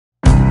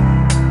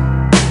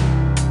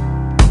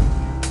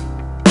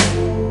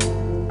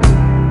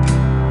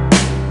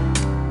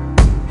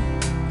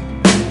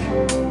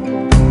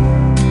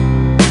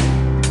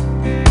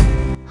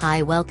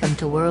Hi, welcome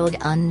to World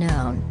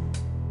Unknown.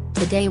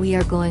 Today we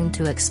are going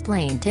to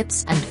explain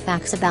tips and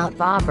facts about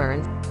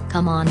Auburn.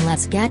 Come on,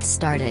 let's get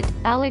started.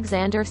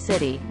 Alexander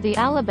City. The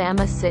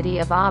Alabama city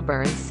of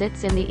Auburn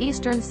sits in the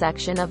eastern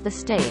section of the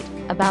state,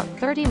 about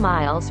 30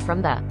 miles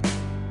from the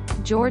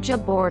Georgia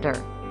border.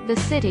 The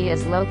city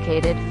is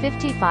located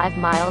 55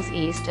 miles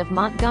east of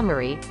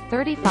Montgomery,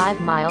 35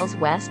 miles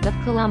west of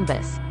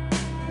Columbus,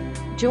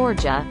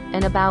 Georgia,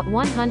 and about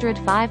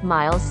 105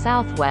 miles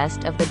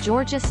southwest of the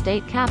Georgia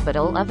state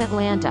capital of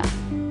Atlanta.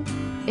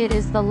 It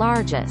is the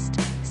largest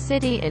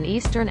city in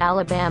eastern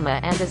Alabama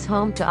and is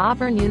home to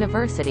Auburn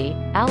University,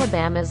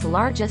 Alabama's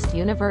largest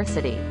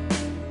university.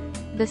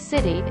 The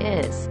city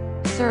is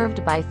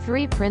served by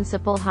three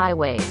principal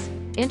highways: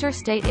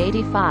 Interstate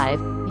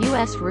 85,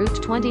 U.S.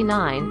 Route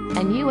 29,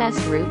 and U.S.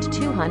 Route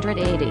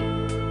 280.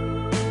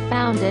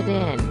 Founded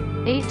in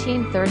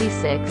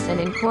 1836 and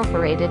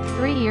incorporated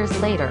 3 years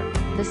later,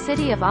 the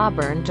city of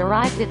Auburn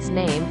derived its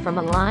name from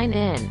a line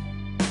in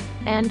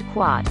and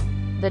Quat,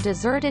 the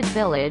deserted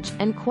village,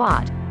 and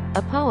Quat,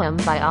 a poem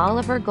by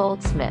Oliver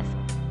Goldsmith.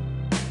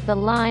 The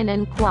line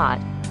and Quat,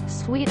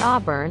 Sweet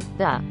Auburn,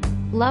 the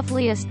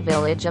loveliest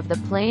village of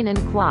the plain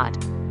and Quat,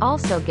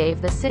 also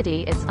gave the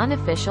city its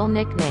unofficial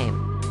nickname.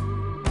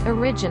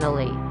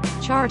 Originally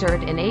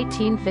chartered in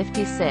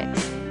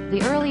 1856,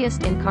 the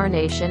earliest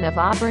incarnation of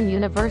Auburn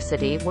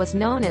University was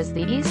known as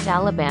the East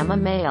Alabama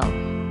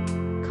Male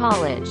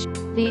College.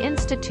 The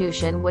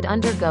institution would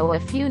undergo a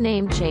few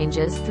name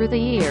changes through the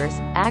years: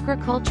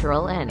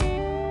 Agricultural and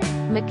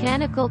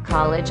Mechanical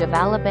College of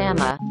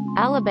Alabama,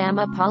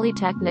 Alabama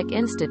Polytechnic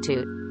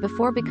Institute,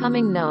 before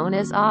becoming known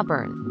as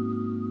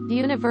Auburn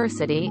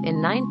University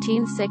in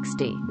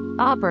 1960.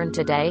 Auburn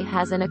today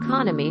has an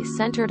economy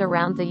centered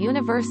around the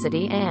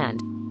university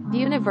and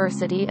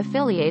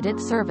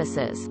university-affiliated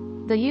services.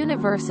 The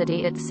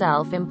university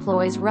itself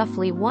employs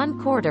roughly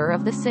 1/4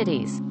 of the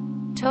city's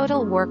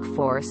total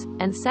workforce,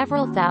 and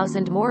several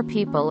thousand more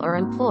people are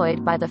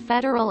employed by the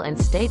federal and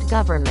state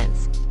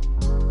governments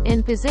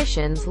in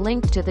positions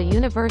linked to the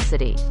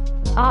university.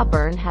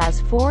 Auburn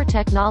has 4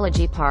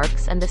 technology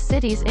parks, and the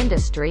city's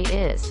industry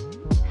is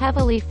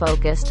heavily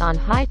focused on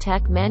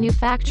high-tech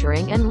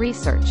manufacturing and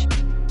research.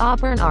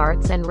 Auburn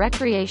Arts and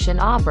Recreation.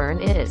 Auburn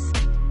is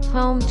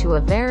home to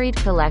a varied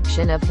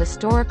collection of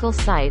historical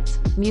sites,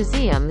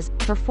 museums,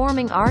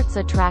 performing arts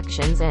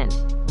attractions, and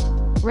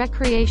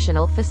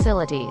recreational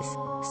facilities.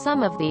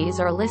 Some of these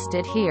are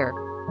listed here.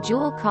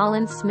 Jewel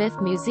Collins Smith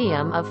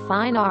Museum of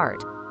Fine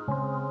Art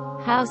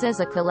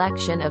houses a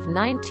collection of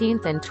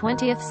 19th and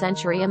 20th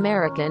century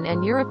American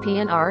and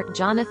European art.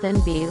 Jonathan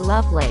B.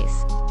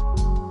 Lovelace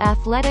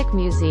Athletic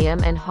Museum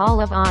and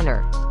Hall of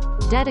Honor,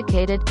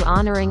 dedicated to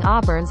honoring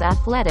Auburn's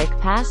athletic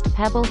past.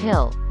 Pebble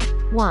Hill,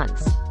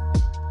 once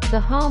the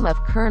home of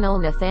Colonel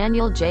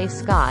Nathaniel J.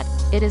 Scott,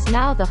 it is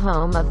now the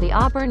home of the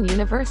Auburn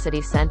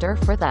University Center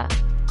for the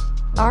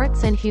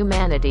Arts and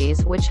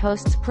Humanities, which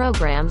hosts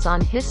programs on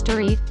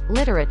history,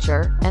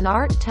 literature, and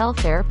art.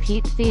 Telfair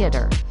Pete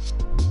Theater,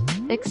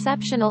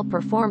 exceptional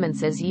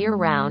performances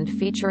year-round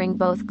featuring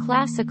both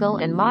classical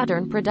and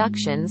modern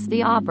productions.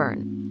 The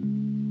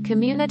Auburn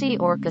Community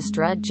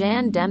Orchestra.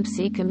 Jan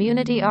Dempsey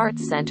Community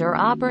Arts Center.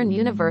 Auburn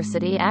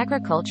University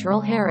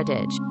Agricultural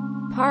Heritage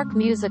Park.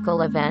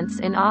 Musical events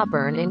in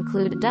Auburn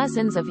include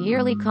dozens of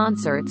yearly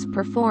concerts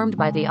performed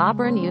by the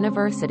Auburn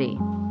University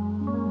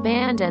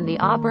Band and the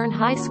Auburn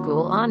High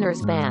School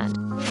Honors Band.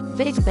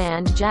 Big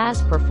band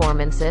jazz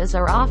performances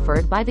are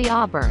offered by the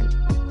Auburn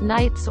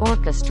Knights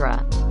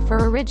Orchestra.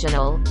 For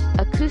original,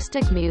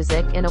 acoustic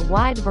music in a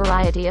wide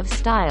variety of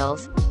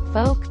styles: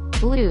 folk,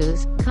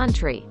 blues,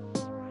 country,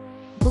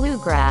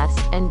 bluegrass,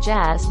 and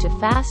jazz to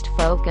fast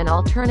folk and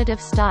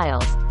alternative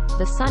styles,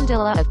 the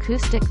Sundilla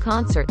Acoustic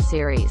Concert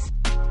Series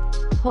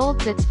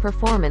holds its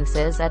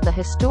performances at the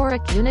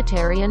historic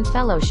Unitarian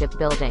Fellowship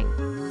Building.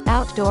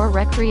 Outdoor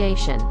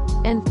recreation.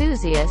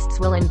 Enthusiasts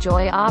will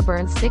enjoy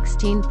Auburn's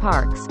 16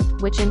 parks,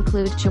 which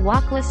include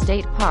Chewacla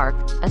State Park,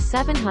 a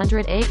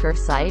 700-acre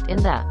site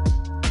in the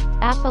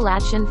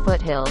Appalachian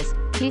foothills,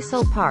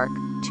 Kiesel Park,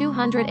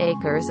 200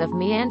 acres of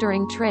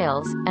meandering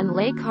trails, and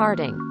Lake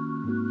Harding.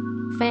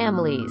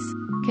 Families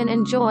can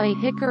enjoy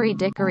Hickory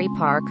Dickory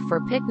Park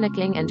for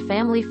picnicking and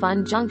Family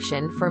Fun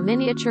Junction for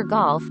miniature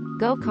golf,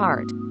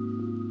 go-kart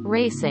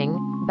racing,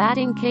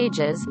 batting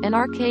cages, and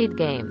arcade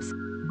games.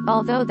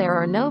 Although there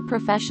are no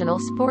professional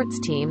sports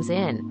teams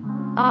in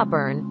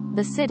Auburn,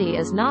 the city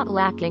is not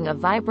lacking a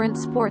vibrant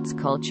sports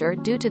culture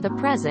due to the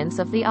presence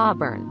of the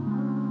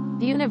Auburn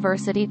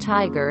University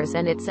Tigers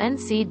and its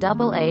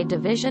NCAA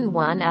Division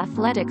I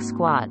athletic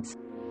squads.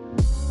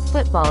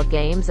 Football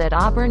games at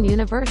Auburn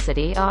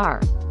University are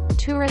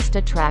tourist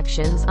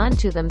attractions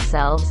unto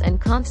themselves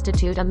and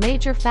constitute a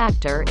major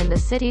factor in the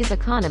city's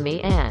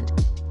economy and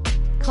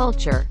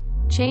culture,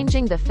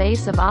 changing the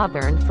face of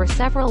Auburn for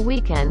several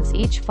weekends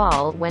each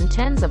fall when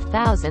tens of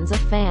thousands of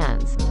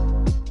fans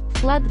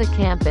flood the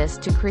campus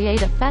to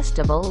create a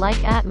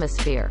festival-like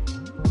atmosphere.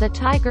 The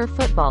Tiger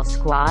football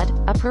squad,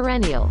 a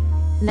perennial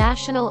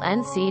National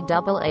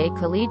NCAA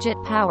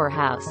collegiate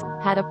powerhouse,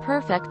 had a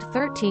perfect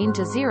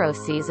 13-0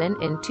 season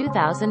in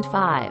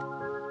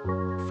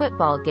 2005.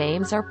 Football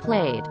games are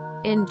played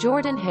in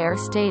Jordan-Hare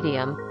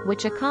Stadium,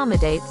 which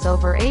accommodates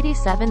over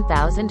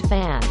 87,000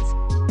 fans.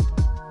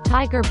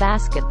 Tiger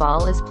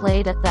basketball is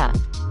played at the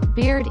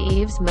Beard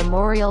Eves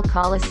Memorial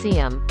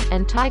Coliseum,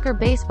 and Tiger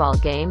baseball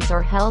games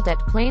are held at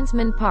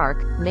Plainsman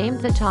Park,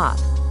 named the top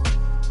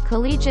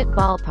collegiate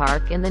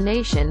ballpark in the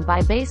nation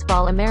by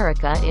Baseball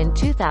America in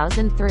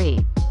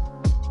 2003.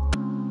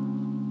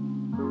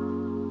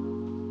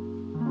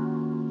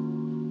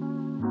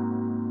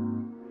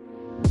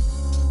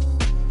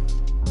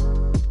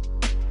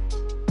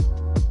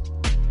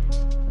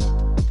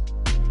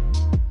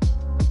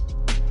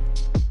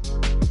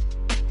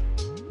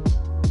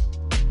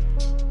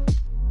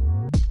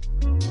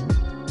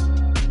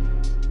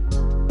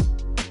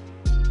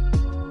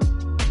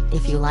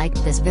 If you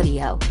liked this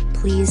video,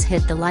 please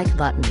hit the like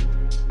button.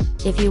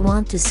 If you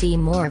want to see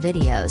more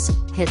videos,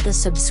 hit the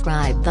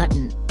subscribe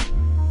button.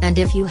 And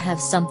if you have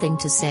something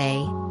to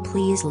say,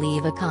 please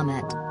leave a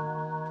comment.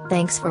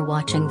 Thanks for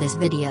watching this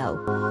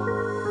video.